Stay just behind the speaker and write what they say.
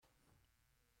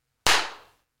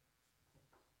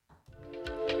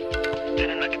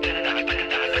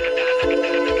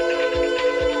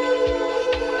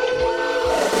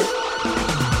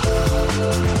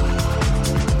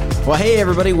Well, hey,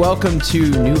 everybody. Welcome to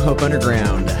New Hope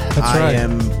Underground. That's right. I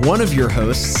am one of your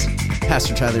hosts,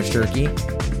 Pastor Tyler Sturkey.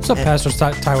 What's up, Pastor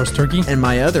Tyler Sturkey? And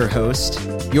my other host,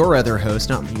 your other host.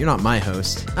 You're not my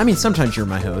host. I mean, sometimes you're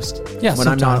my host. Yeah, when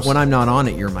sometimes. I'm not on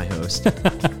it, you're my host.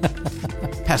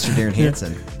 Pastor Darren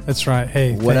Hansen. That's right.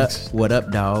 Hey, thanks. What up,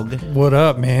 dog? What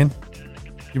up, man?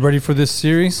 You ready for this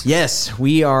series? Yes,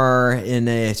 we are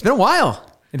it's been a while.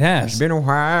 It has. It's been a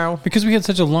while. Because we had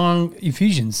such a long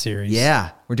Ephesians series.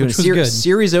 Yeah, we're doing a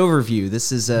series overview.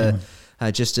 This is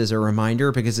just as a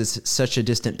reminder, because it's such a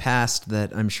distant past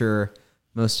that I'm sure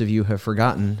most of you have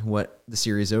forgotten what the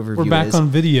series overview is. We're back on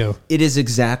video. It is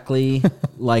exactly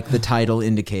like the title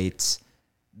indicates,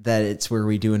 that it's where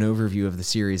we do an overview of the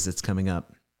series that's coming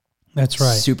up. That's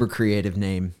right. Super creative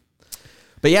name.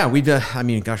 But yeah, we were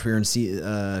in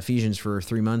Ephesians for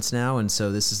 3 months now, and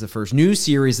so this is the first new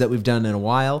series that we've done in a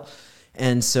while.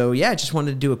 And so, yeah, I just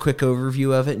wanted to do a quick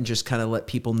overview of it and just kind of let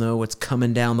people know what's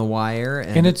coming down the wire.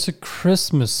 And it's a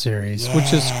Christmas series,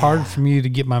 which is hard for me to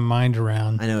get my mind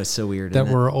around. I know, it's so weird. That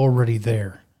we're already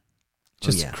there.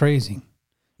 Just crazy.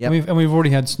 Yep. And we've already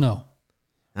had snow.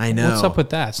 I know. What's up with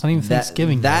that? It's not even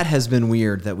Thanksgiving. That has been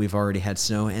weird that we've already had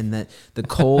snow and that the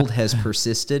cold has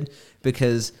persisted,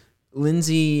 because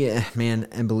Lindsay, man,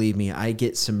 and believe me, I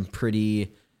get some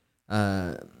pretty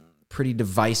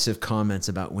divisive comments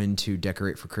about when to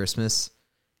decorate for Christmas,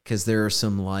 because there are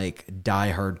some like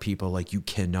diehard people like, you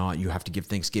have to give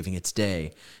Thanksgiving its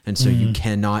day, and so you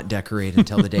cannot decorate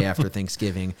until the day after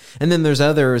Thanksgiving. And then there's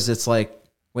others, it's like,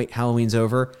 wait, Halloween's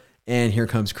over and here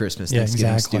comes Christmas.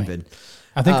 Thanksgiving's stupid.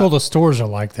 I think all the stores are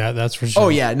like that. That's for sure. Oh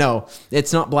yeah, no,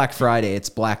 it's not Black Friday. It's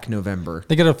Black November.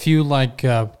 They got a few like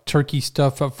turkey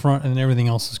stuff up front, and then everything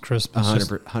else is Christmas.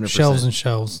 100%. Shelves and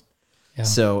shelves. Yeah.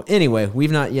 So anyway,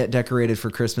 we've not yet decorated for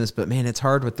Christmas, but man, it's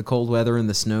hard with the cold weather and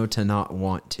the snow to not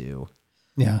want to.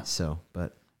 Yeah. So,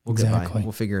 but we'll get by.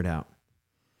 We'll figure it out.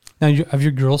 Now, have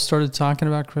your girls started talking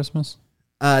about Christmas?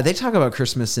 They talk about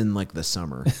Christmas in like the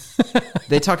summer.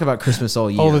 They talk about Christmas all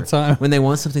year. All the time. When they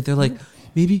want something, they're like,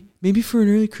 maybe for an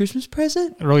early Christmas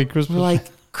present? Early Christmas? We're like,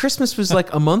 Christmas was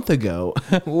like a month ago.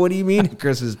 What do you mean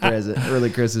Christmas present? Early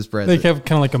Christmas present? They have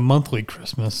kind of like a monthly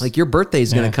Christmas. Like your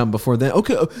birthday's going to come before then.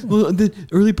 Okay, well, the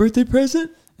early birthday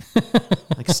present?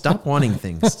 Like, stop wanting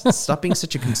things. Stop being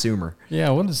such a consumer. Yeah,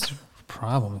 what is the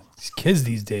problem? These kids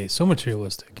these days, so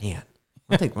materialistic. Man,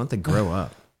 why don't they grow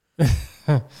up?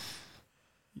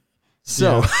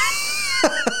 So...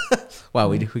 Wow,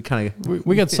 we kind of...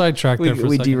 We got sidetracked there for a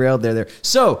We second. derailed there.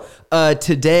 So,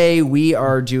 today we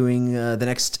are doing the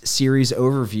next series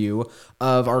overview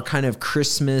of our kind of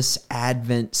Christmas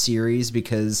Advent series,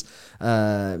 because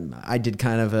I did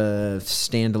kind of a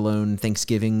standalone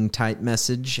Thanksgiving type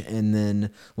message, and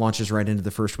then launches right into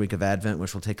the first week of Advent,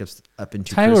 which will take us up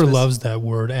into Tyler Christmas. loves that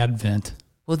word, Advent.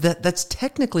 Well, that's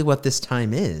technically what this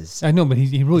time is. I know, but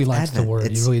he really likes Advent. the word.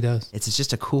 He really does. It's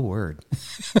just a cool word.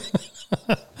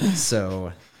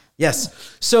 So,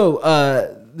 yes. So,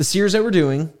 the series that we're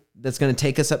doing that's going to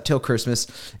take us up till Christmas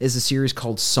is a series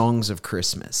called Songs of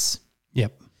Christmas.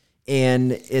 Yep.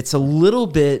 And it's a little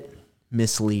bit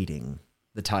misleading,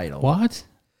 the title. What?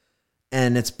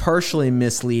 And it's partially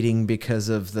misleading because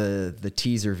of the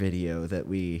teaser video that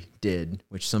we did,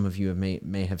 which some of you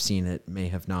may have seen it, may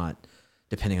have not,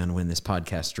 depending on when this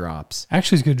podcast drops.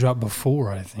 Actually, it's going to drop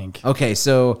before, I think. Okay,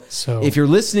 so if you're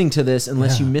listening to this,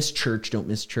 unless you miss church, don't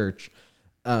miss church.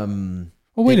 Well,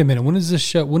 wait a minute. When is this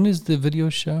show? When is the video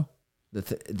show? The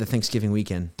Thanksgiving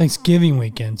weekend. Thanksgiving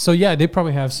weekend. So, yeah, they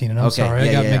probably have seen it. I'm sorry.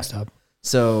 I got mixed up.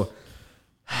 So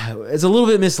it's a little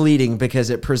bit misleading because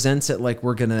it presents it like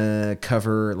we're going to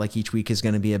cover, like each week is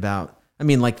going to be about,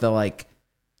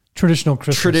 traditional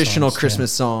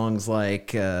Christmas songs, like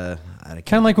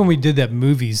kind of like when we did that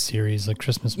movies series, like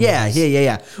Christmas movies.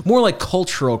 Yeah. More like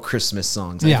cultural Christmas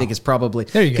songs. I think is probably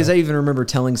there. You go. Because I even remember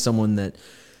telling someone that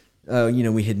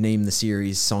we had named the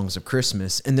series Songs of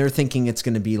Christmas, and they're thinking it's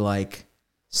going to be like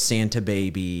Santa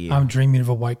Baby. I'm Dreaming of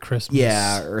a White Christmas.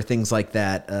 Yeah, or things like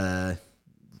that.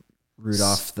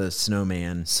 Rudolph the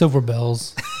Snowman. Silver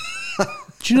Bells.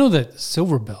 Did you know that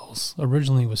Silver Bells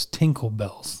originally was Tinkle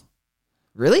Bells?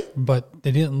 Really? But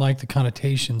they didn't like the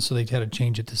connotation, so they had to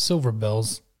change it to Silver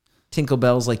Bells. Tinkle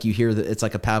bells, like you hear it's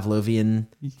like a Pavlovian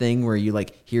thing where you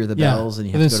like hear the bells and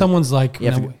you have then to go someone's like, I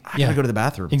gotta go to the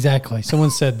bathroom. Exactly.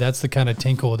 Someone said that's the kind of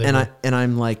tinkle.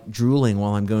 I'm like drooling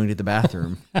while I'm going to the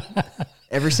bathroom.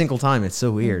 Every single time. It's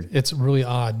so weird. It's really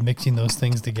odd mixing those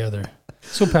things together.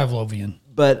 So Pavlovian.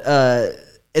 But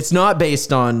it's not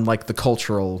based on like the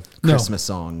cultural Christmas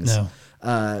songs.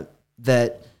 No.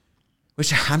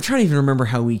 Which I'm trying to even remember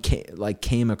how we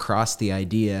came across the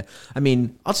idea. I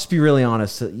mean, I'll just be really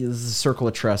honest. This is a circle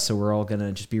of trust, so we're all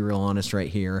gonna just be real honest right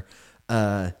here.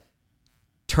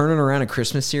 Turning around a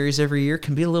Christmas series every year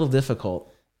can be a little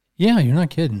difficult. Yeah, you're not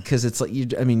kidding. Because it's like you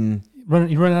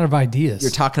run out of ideas.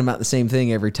 You're talking about the same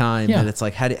thing every time, but it's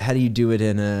like how do you do it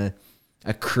in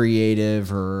a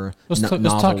creative or let's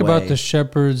talk about the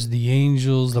shepherds, the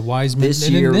angels, the wise men.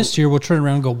 This year we'll turn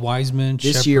around and go wise men.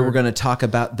 This year we're going to talk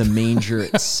about the manger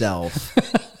itself.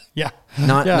 Yeah,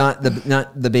 not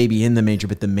the baby in the manger,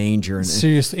 but the manger. And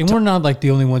seriously, and we're not like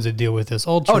the only ones that deal with this.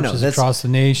 All churches across the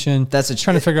nation.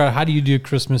 Trying to figure out how do you do a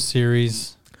Christmas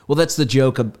series. Well, that's the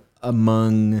joke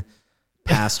among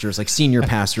pastors, like senior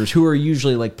pastors, who are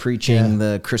usually like preaching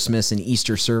the Christmas and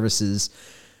Easter services.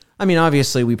 I mean,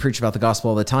 obviously we preach about the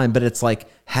gospel all the time, but it's like,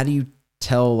 how do you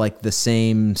tell like the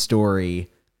same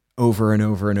story over and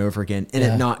over and over again and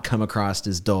it not come across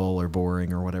as dull or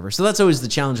boring or whatever? So that's always the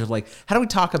challenge of like, how do we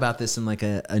talk about this in like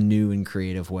a new and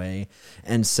creative way?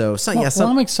 And so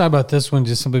I'm excited about this one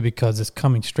just simply because it's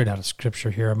coming straight out of scripture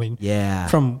here. I mean,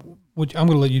 from which I'm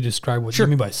going to let you describe what you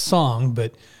mean by song,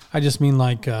 but I just mean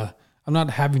like, I'm not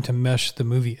having to mesh the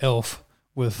movie Elf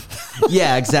with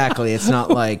exactly. It's not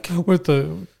like with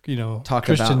the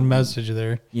Christian message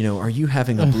there. Are you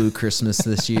having a blue Christmas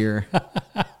this year?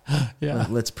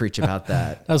 Let's preach about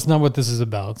that. That's not what this is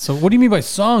about. So what do you mean by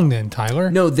song then, Tyler?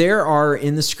 No, there are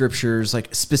in the scriptures,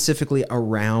 like specifically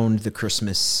around the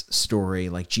Christmas story,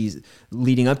 like Jesus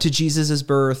leading up to Jesus's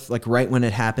birth, like right when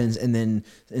it happens, and then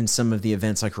in some of the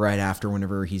events, like right after,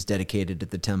 whenever he's dedicated at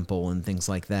the temple and things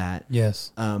like that.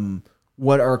 Yes.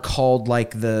 What are called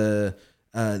like the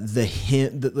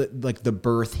hymn, like the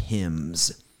birth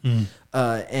hymns,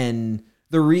 and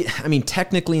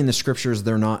technically in the scriptures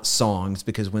they're not songs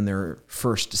because when they're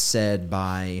first said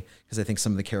because I think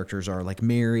some of the characters are like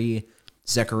Mary,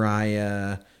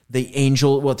 Zechariah, the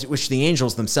angel, which the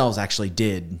angels themselves actually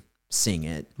did sing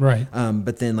it, right?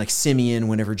 But then like Simeon,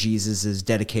 whenever Jesus is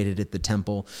dedicated at the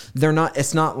temple, they're not.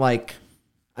 It's not like,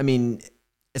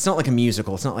 it's not like a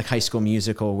musical. It's not like High School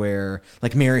Musical where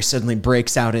like Mary suddenly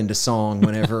breaks out into song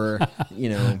whenever,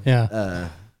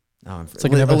 it's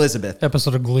like Elizabeth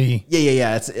episode of Glee. Yeah.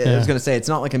 I was going to say, it's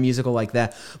not like a musical like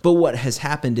that. But what has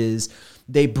happened is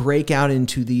they break out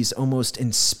into these almost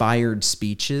inspired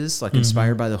speeches, like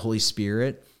inspired by the Holy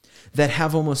Spirit, that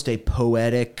have almost a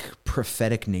poetic,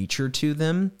 prophetic nature to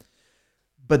them.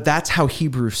 But that's how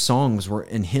Hebrew songs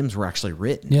and hymns were actually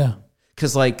written. Yeah.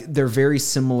 Because like they're very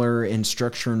similar in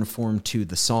structure and form to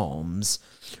the Psalms,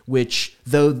 which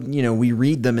though, we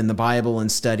read them in the Bible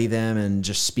and study them and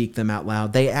just speak them out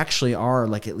loud, they actually are,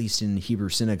 like at least in Hebrew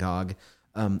synagogue,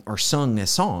 are sung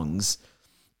as songs.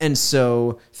 And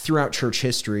so throughout church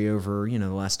history over, the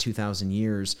last 2,000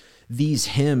 years, these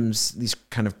hymns, these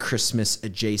kind of Christmas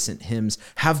adjacent hymns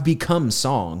have become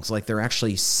songs. Like they're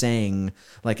actually sang,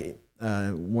 like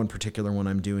one particular one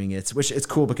I'm doing, which it's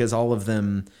cool because all of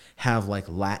them have like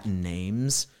Latin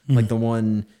names, like the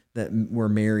one where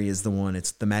Mary is the one,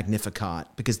 it's the Magnificat,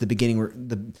 because the beginning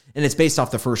and it's based off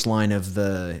the first line of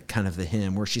the kind of the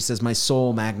hymn where she says, "My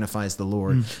soul magnifies the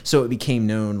Lord." So it became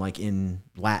known, like in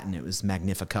Latin, it was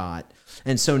Magnificat.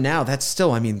 And so now that's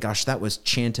still, that was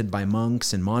chanted by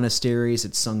monks in monasteries.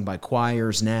 It's sung by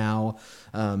choirs now,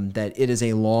 that it is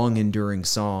a long enduring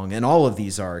song. And all of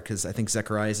these are, because I think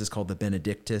Zechariah's is called the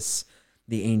Benedictus.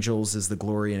 The angels is the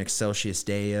Gloria in Excelsis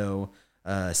Deo.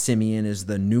 Simeon is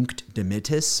the Nunc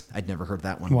Dimittis. I'd never heard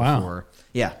that one before.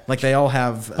 Yeah, like they all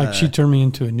have... like she turned me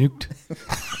into a nuked.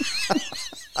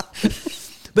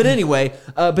 But anyway,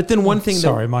 but then one thing...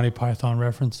 Sorry, Monty Python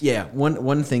reference. Yeah,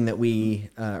 one thing that we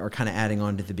are kind of adding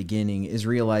on to the beginning is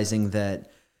realizing that,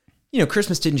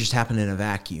 Christmas didn't just happen in a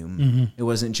vacuum. It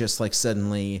wasn't just like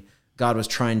suddenly God was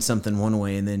trying something one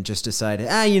way and then just decided,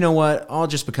 you know what, I'll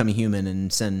just become a human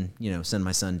and send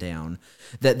my son down.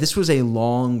 That this was a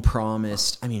long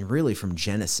promised, really from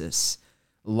Genesis,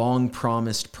 long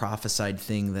promised prophesied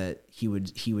thing that he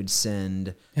would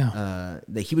send,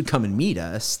 that he would come and meet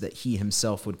us, that he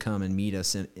himself would come and meet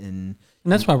us in and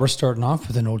that's why we're starting off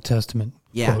with an Old Testament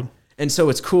quote. And so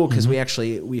it's cool because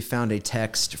we found a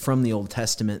text from the Old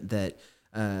Testament that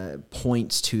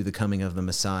points to the coming of the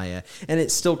Messiah, and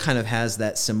it still kind of has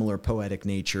that similar poetic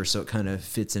nature, so it kind of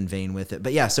fits in vein with it.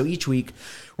 But yeah, so each week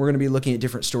we're going to be looking at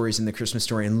different stories in the Christmas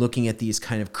story and looking at these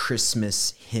kind of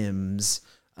Christmas hymns,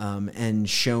 and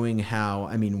showing how,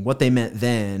 what they meant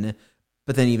then,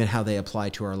 but then even how they apply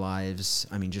to our lives.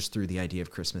 Just through the idea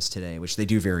of Christmas today, which they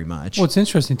do very much. Well, it's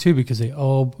interesting too because they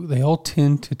all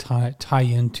tend to tie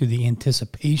into the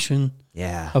anticipation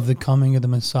of the coming of the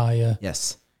Messiah.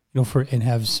 Yes. And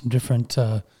have some different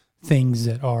things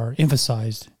that are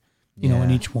emphasized, you know,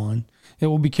 in each one. It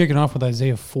will be kicking off with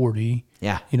Isaiah 40.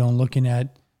 Yeah. You know, looking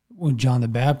at when John the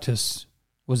Baptist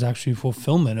was actually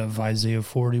fulfillment of Isaiah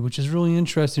 40, which is really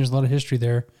interesting. There's a lot of history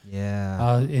there.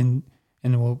 Yeah. And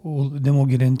we'll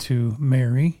get into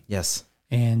Mary. Yes.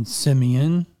 And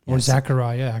Simeon, or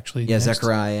Zechariah, actually. Yeah, next.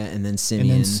 Zechariah, and then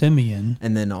Simeon.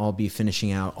 And then I'll be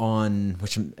finishing out on,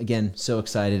 which I'm, again, so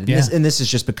excited. And this has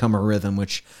just become a rhythm,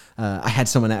 which I had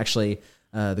someone actually,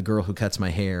 the girl who cuts my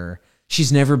hair,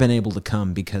 she's never been able to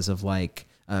come because of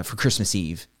for Christmas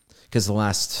Eve. Because the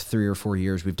last 3 or 4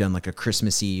 years, we've done like a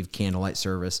Christmas Eve candlelight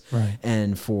service. Right.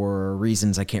 And for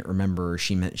reasons I can't remember,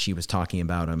 she was talking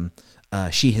about them.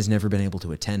 She has never been able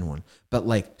to attend one, but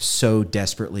so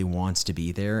desperately wants to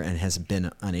be there and has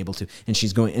been unable to. And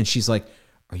she's like,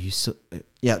 "Are you so?"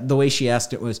 Yeah, the way she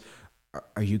asked it was,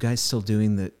 "Are you guys still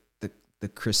doing the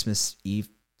Christmas Eve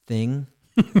thing?"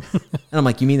 And I'm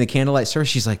like, "You mean the candlelight service?"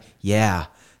 She's like, "Yeah."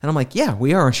 And I'm like, "Yeah,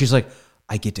 we are." And she's like,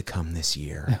 "I get to come this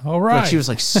year." All right. She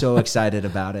was so excited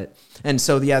about it. And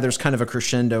so, there's kind of a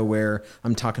crescendo where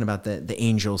I'm talking about the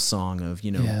angel song of,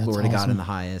 glory to God in the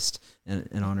highest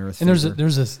and on earth. And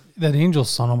that angel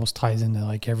song almost ties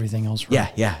into everything else.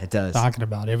 Yeah, it does. Talking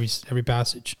about every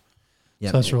passage. Yeah.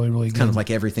 So that's really, really good. Kind of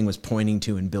like everything was pointing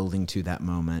to and building to that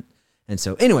moment. And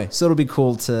so anyway, it'll be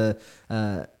cool to,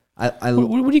 what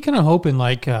are you kind of hoping,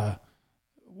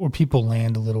 where people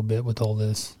land a little bit with all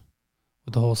this?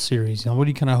 With the whole series, what are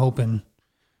you kind of hoping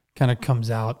kind of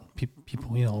comes out? People,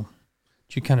 do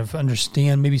you kind of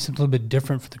understand maybe something a little bit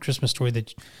different for the Christmas story that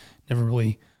you never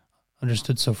really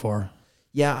understood so far?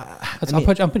 Yeah. I'm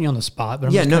putting you on the spot.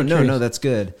 But no, that's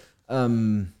good.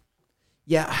 I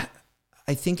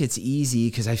think it's easy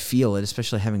because I feel it,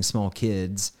 especially having small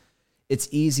kids. It's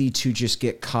easy to just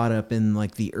get caught up in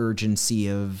the urgency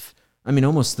of,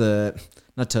 almost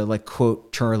not to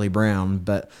quote Charlie Brown,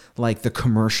 but the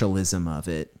commercialism of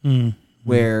it,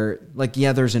 where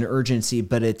there's an urgency,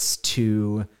 but it's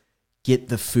to get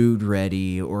the food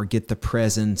ready or get the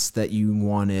presents that you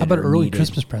wanted. How about early needed.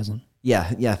 Christmas present?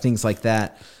 Yeah, things like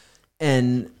that.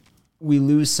 And we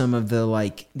lose some of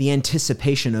the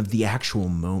anticipation of the actual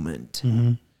moment,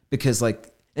 because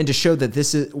and to show that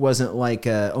this wasn't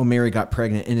Mary got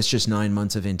pregnant and it's just 9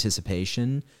 months of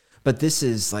anticipation, but this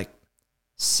is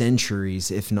centuries,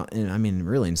 if not,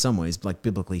 really in some ways,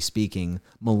 biblically speaking,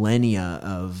 millennia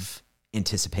of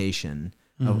anticipation,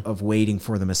 of waiting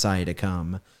for the Messiah to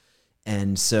come.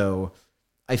 And so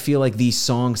I feel these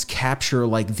songs capture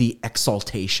the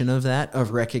exaltation of that, of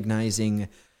recognizing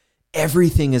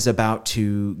everything is about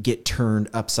to get turned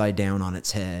upside down on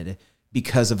its head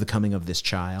because of the coming of this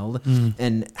child,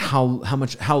 and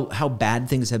how bad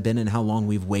things have been and how long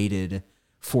we've waited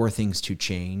for things to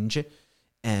change.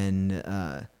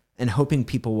 And hoping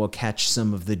people will catch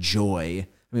some of the joy.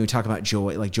 We talk about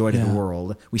joy, joy to the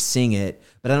world. We sing it,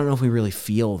 but I don't know if we really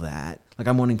feel that.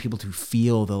 I'm wanting people to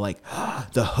feel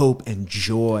the hope and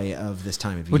joy of this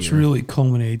time of year, which really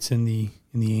culminates in the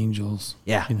angels.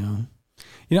 Yeah,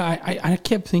 I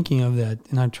kept thinking of that,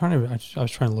 and I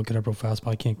was trying to look it up real fast, but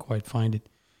I can't quite find it.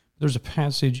 There's a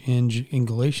passage in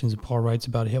Galatians that Paul writes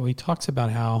about how he talks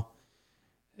about how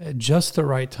at just the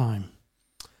right time.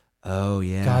 Oh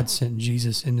yeah, God sent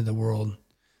Jesus into the world.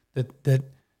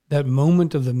 That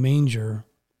moment of the manger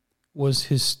was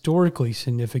historically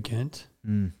significant,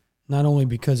 not only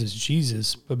because it's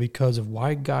Jesus, but because of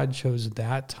why God chose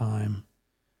that time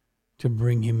to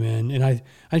bring him in. And I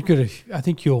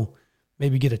think you'll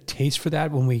maybe get a taste for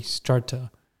that when we start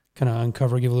to kind of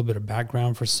give a little bit of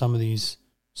background for some of these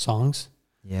songs.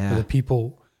 Yeah, the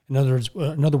people. In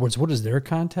other words, what is their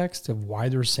context of why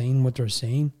they're saying what they're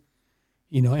saying?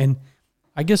 And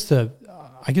I guess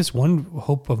one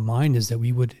hope of mine is that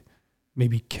we would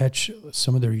maybe catch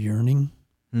some of their yearning,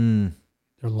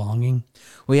 their longing.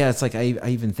 Well, yeah, it's I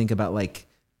even think about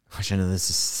which I know this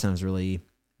sounds really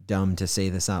dumb to say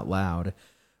this out loud,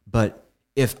 but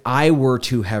if I were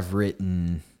to have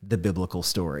written the biblical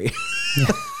story,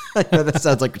 I know that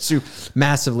sounds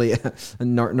massively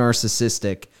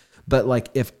narcissistic, but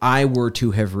if I were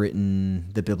to have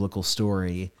written the biblical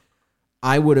story,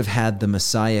 I would have had the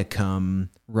Messiah come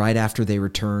right after they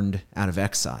returned out of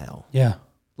exile. Yeah.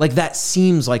 That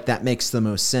seems that makes the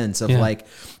most sense of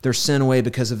they're sent away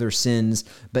because of their sins,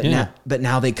 but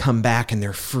now they come back and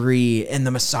they're free and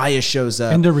the Messiah shows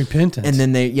up. And they're repentant. And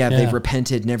then they've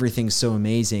repented and everything's so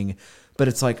amazing. But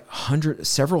it's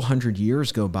several hundred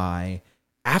years go by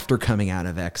after coming out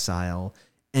of exile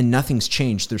and nothing's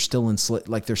changed. They're still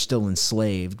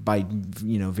enslaved by,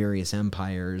 various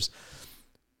empires,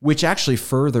 which actually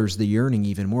furthers the yearning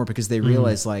even more because they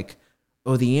realize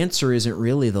the answer isn't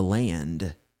really the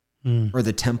land. or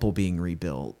the temple being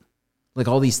rebuilt. Like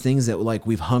all these things that like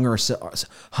we've hung our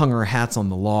hats on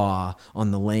the law,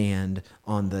 on the land,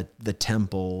 on the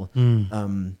temple.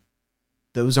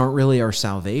 Those aren't really our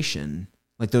salvation.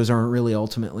 Like those aren't really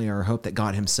ultimately our hope, that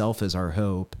God himself is our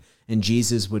hope. And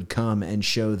Jesus would come and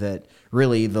show that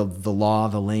really the law,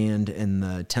 the land, and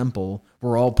the temple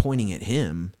were all pointing at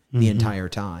him the entire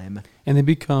time. And they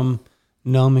become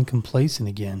numb and complacent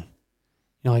again.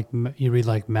 You know, like you read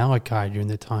like Malachi during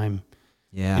the time.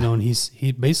 Yeah. You know, and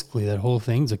he basically, that whole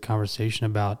thing's a conversation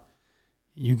about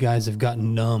you guys have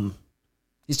gotten numb.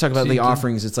 He's talking about the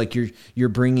offerings. It's like you're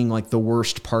bringing like the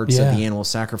worst parts of the animal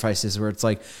sacrifices, where it's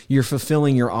like you're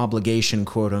fulfilling your obligation,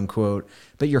 quote unquote,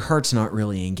 but your heart's not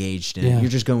really engaged in it.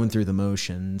 You're just going through the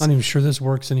motions. I'm not even sure this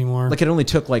works anymore. Like it only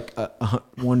took like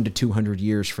 100 to 200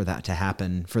 years for that to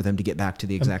happen, for them to get back to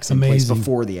the exact same place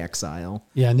before the exile.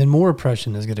 Yeah, and then more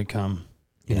oppression is going to come.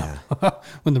 You know,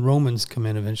 when the Romans come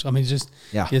in eventually. I mean,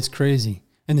 it's crazy.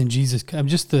 And then Jesus,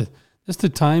 just the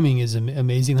timing is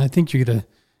amazing. I think you're gonna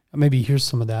maybe hear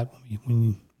some of that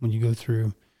when you go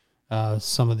through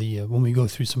some of the when we go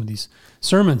through some of these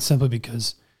sermons, simply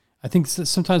because I think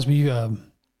sometimes we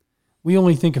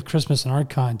only think of Christmas in our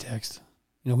context.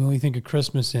 You know, we only think of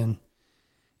Christmas in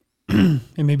and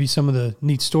maybe some of the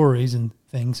neat stories and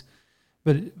things,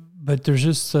 but there's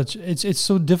just such it's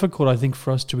so difficult, I think,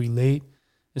 for us to relate,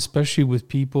 especially with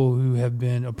people who have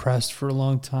been oppressed for a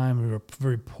long time, who are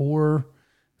very poor,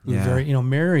 who are very,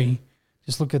 Mary,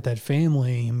 just look at that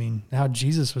family. I mean, how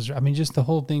Jesus was, just the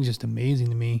whole thing's just amazing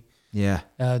to me. Yeah.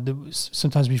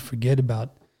 Sometimes we forget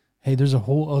about, hey, there's a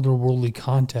whole otherworldly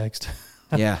context.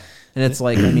 Yeah. And it's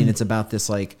like, it's about this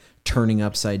like turning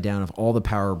upside down of all the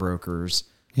power brokers,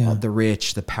 the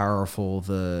rich, the powerful,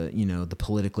 the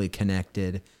politically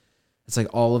connected. It's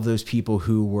like all of those people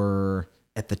who were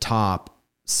at the top,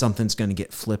 something's going to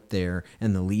get flipped there,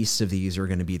 and the least of these are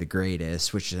going to be the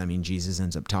greatest, which Jesus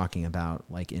ends up talking about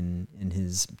like in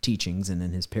his teachings and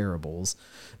in his parables.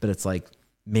 But it's like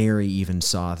Mary even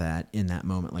saw that in that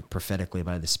moment, like prophetically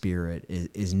by the Spirit,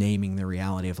 is naming the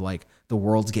reality of like the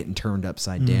world's getting turned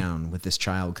upside down with this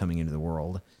child coming into the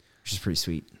world, which is pretty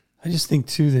sweet. I just think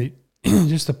too that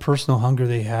just the personal hunger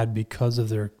they had because of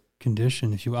their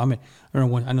condition. If you, I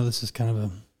know this is kind of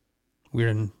a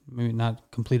weird and maybe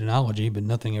not complete analogy, but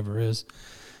nothing ever is.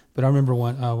 But I remember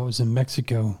when I was in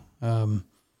Mexico and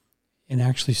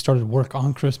actually started work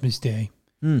on Christmas Day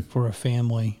for a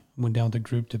family. Went down with a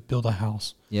group to build a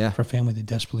house for a family that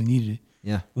desperately needed it.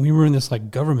 Yeah. And we were in this like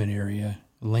government area,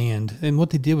 land. And what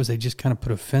they did was they just kind of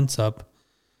put a fence up,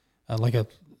 like a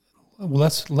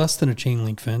less than a chain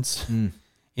link fence.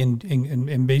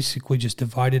 And basically just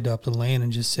divided up the land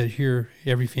and just said, here,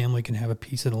 every family can have a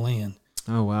piece of the land.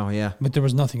 Oh, wow, yeah. But there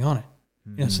was nothing on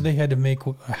it. So they had to make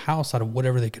a house out of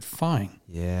whatever they could find.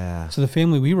 Yeah. So the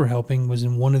family we were helping was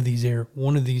in one of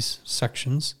these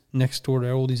sections next door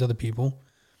to all these other people.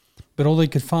 But all they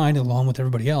could find, along with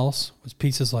everybody else, was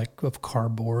pieces like of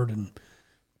cardboard and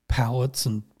pallets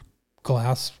and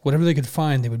glass. Whatever they could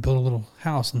find, they would build a little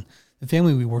house. And the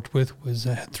family we worked with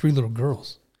had 3 little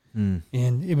girls. And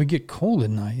it would get cold at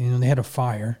night. They had a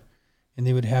fire, and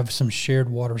they would have some shared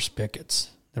water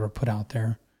spigots that were put out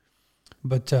there.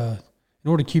 But in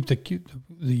order to keep the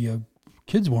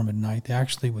kids warm at night, they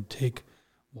actually would take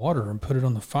water and put it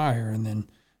on the fire, and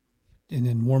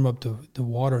then warm up the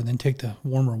water, and then take the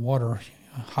warmer water,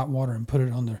 hot water, and put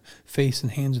it on their face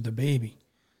and hands of the baby.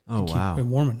 Oh, wow. Keep it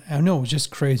warm. I know, it was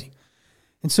just crazy.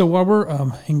 And so while we're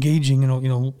engaging,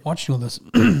 watching all this,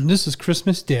 this is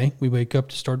Christmas Day. We wake up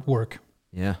to start work.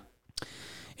 Yeah.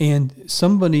 And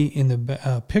somebody in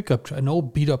the pickup truck, an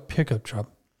old beat-up pickup truck,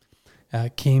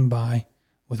 came by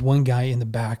with one guy in the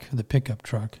back of the pickup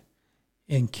truck,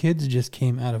 and kids just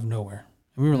came out of nowhere.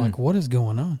 And we were like, what is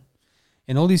going on?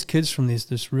 And all these kids from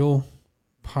this real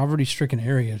poverty-stricken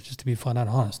area, just to be flat out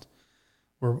honest,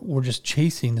 were just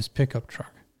chasing this pickup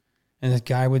truck. And this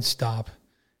guy would stop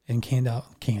and hand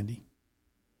out candy.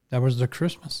 That was their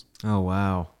Christmas. Oh,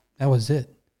 wow. That was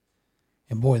it.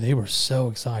 And boy, they were so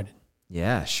excited.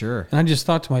 Yeah, sure. And I just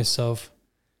thought to myself,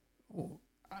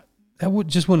 that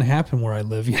just wouldn't happen where I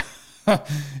live.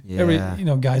 Every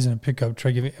guys in a pickup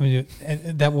truck.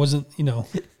 That wasn't,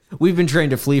 We've been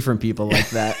trained to flee from people like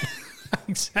that.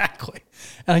 Exactly.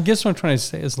 And I guess what I'm trying to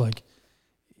say is like,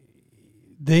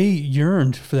 they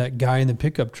yearned for that guy in the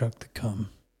pickup truck to come.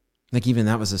 Like even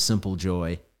that was a simple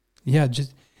joy. Yeah,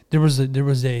 just there was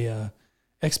a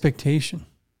expectation.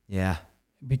 Yeah.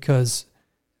 Because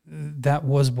that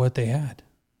was what they had.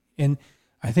 And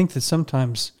I think that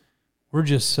sometimes we're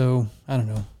just so, I don't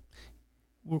know,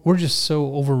 we're just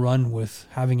so overrun with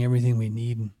having everything we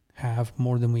need and have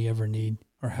more than we ever need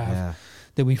or have,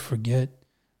 that we forget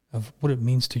of what it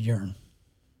means to yearn.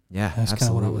 Yeah, that's absolutely. kind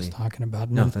of what I was talking about.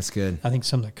 And no, that's good. I think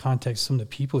some of the context, some of the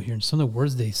people here, and some of the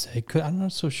words they say, I'm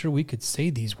not so sure we could say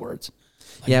these words.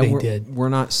 Like we're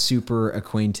not super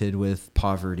acquainted with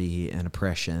poverty and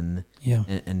oppression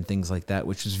and things like that,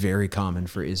 which was very common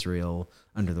for Israel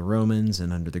under the Romans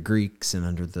and under the Greeks and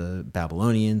under the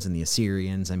Babylonians and the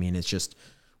Assyrians. I mean, it's just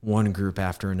one group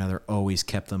after another always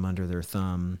kept them under their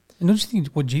thumb. And don't you think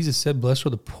what Jesus said, blessed are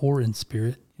the poor in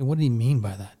spirit? And what did he mean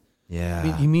by that? Yeah. I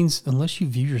mean, he means unless you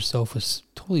view yourself as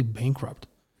totally bankrupt,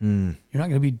 you're not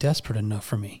going to be desperate enough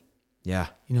for me. Yeah.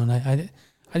 And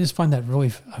I just find that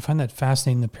I find that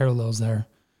fascinating, the parallels there.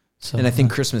 So, and I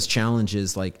think Christmas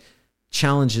challenges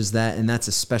that, and that's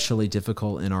especially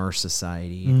difficult in our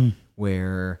society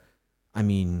where, I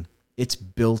mean, it's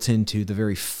built into the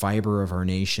very fiber of our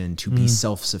nation to be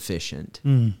self-sufficient,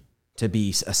 to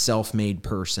be a self-made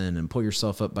person and pull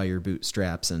yourself up by your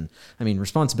bootstraps. And I mean,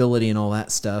 responsibility and all that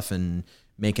stuff and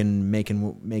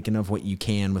making of what you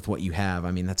can with what you have.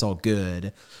 I mean, that's all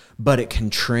good, but it can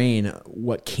train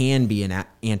what can be an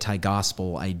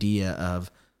anti-gospel idea of,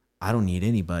 I don't need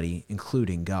anybody,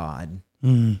 including God,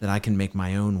 that I can make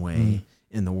my own way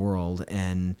in the world,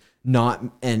 and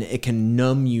it can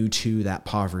numb you to that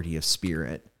poverty of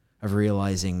spirit of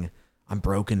realizing I'm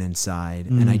broken inside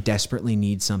and I desperately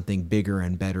need something bigger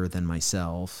and better than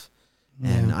myself.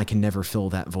 And I can never fill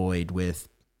that void with,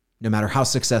 no matter how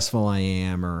successful I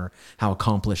am or how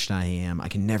accomplished I am, I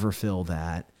can never fill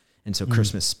that. And so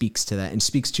Christmas speaks to that and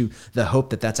speaks to the hope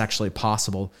that that's actually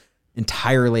possible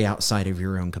entirely outside of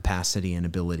your own capacity and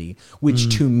ability,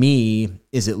 which to me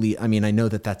is at least, I mean, I know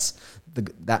that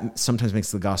that sometimes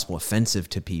makes the gospel offensive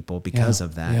to people because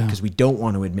of that, because we don't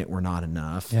want to admit we're not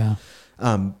enough. Yeah.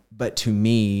 But to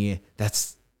me,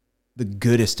 that's the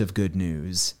goodest of good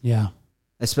news. Yeah.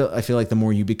 I feel like the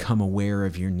more you become aware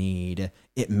of your need,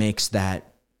 it makes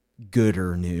that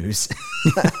gooder news.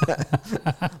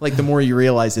 Like the more you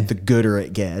realize it, the gooder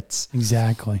it gets.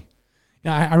 Exactly.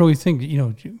 Yeah, I really think,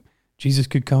 Jesus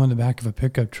could come in the back of a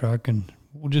pickup truck and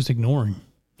we'll just ignore him.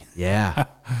 Yeah.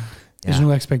 There's no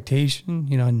expectation,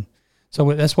 and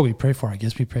so that's what we pray for. I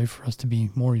guess we pray for us to be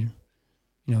more,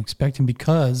 expecting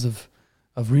because of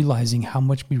realizing how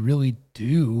much we really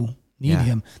do need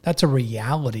him. That's a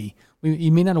reality.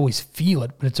 You may not always feel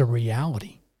it, but it's a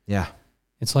reality. Yeah.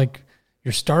 It's like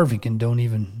you're starving and don't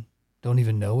even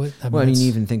know it. Well, I mean,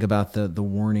 even think about the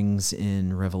warnings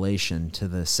in Revelation to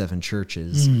the 7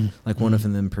 churches. One of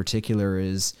them in particular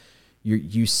is,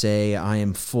 you say, I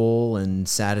am full and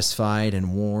satisfied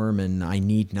and warm and I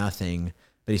need nothing.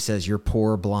 But he says, you're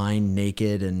poor, blind,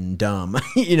 naked, and dumb.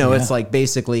 It's like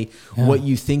basically what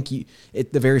you think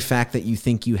the very fact that you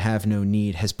think you have no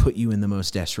need has put you in the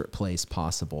most desperate place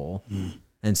possible.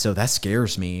 And so that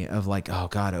scares me of like, oh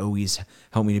God, always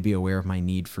help me to be aware of my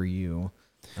need for you.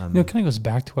 It kind of goes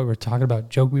back to what we were talking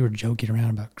about. We were joking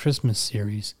around about Christmas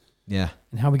series. Yeah.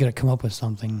 And how we got to come up with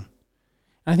something.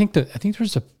 And I think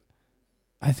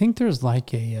there's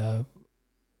like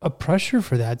a pressure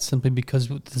for that simply because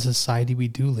of the society we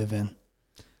do live in.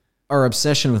 Our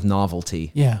obsession with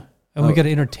novelty. Yeah. And we got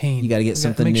to entertain. You got to get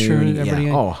something make new. Sure everybody,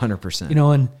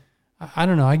 100%. And I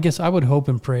don't know, I guess I would hope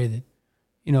and pray that,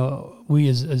 we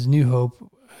as New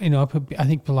Hope, I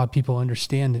think a lot of people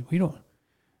understand that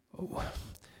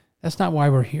that's not why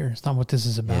we're here. It's not what this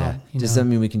is about. Yeah. Does that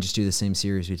mean we can just do the same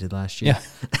series we did last year? Yeah.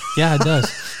 Yeah, it does.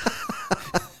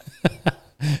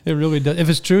 It really does. If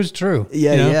it's true, it's true.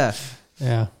 Yeah,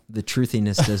 Yeah. The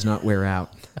truthiness does not wear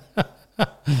out.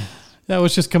 Yeah,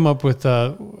 let's just come up with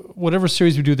whatever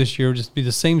series we do this year, just be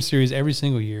the same series every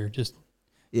single year. Just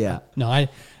I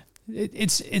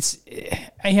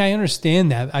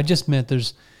understand that. I just meant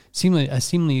there's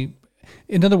seemingly,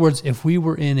 in other words, if we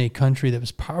were in a country that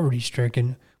was poverty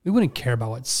stricken, we wouldn't care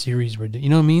about what series we're doing. You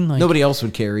know what I mean? Like, nobody else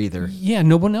would care either. Yeah,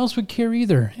 no one else would care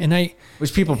either.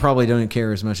 Which people probably don't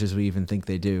care as much as we even think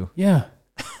they do. Yeah.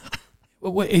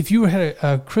 If you had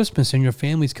a Christmas and your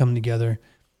family's coming together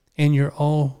and you're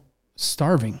all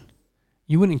starving,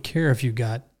 you wouldn't care if you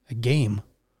got a game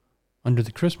under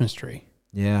the Christmas tree.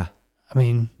 Yeah. I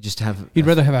mean, you'd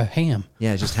rather have a ham.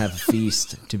 Yeah, just have a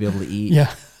feast to be able to eat.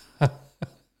 Yeah.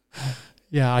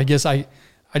 Yeah, I guess I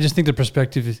just think the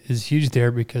perspective is huge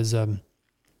there because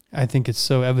I think it's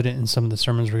so evident in some of the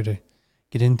sermons we're going to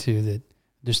get into that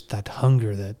just that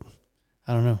hunger that,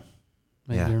 I don't know,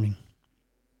 yearning.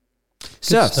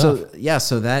 So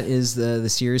that is the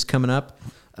series coming up,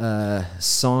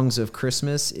 Songs of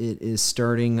Christmas. It is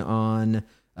starting on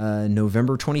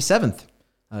November 27th,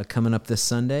 coming up this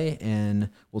Sunday, and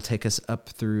will take us up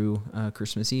through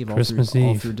Christmas Eve, all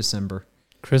through December.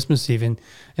 Christmas Eve.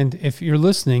 And if you're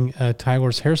listening,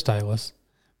 Tyler's hairstylist,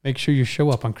 make sure you show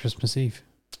up on Christmas Eve.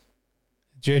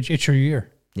 It's your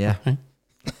year. Yeah. Right?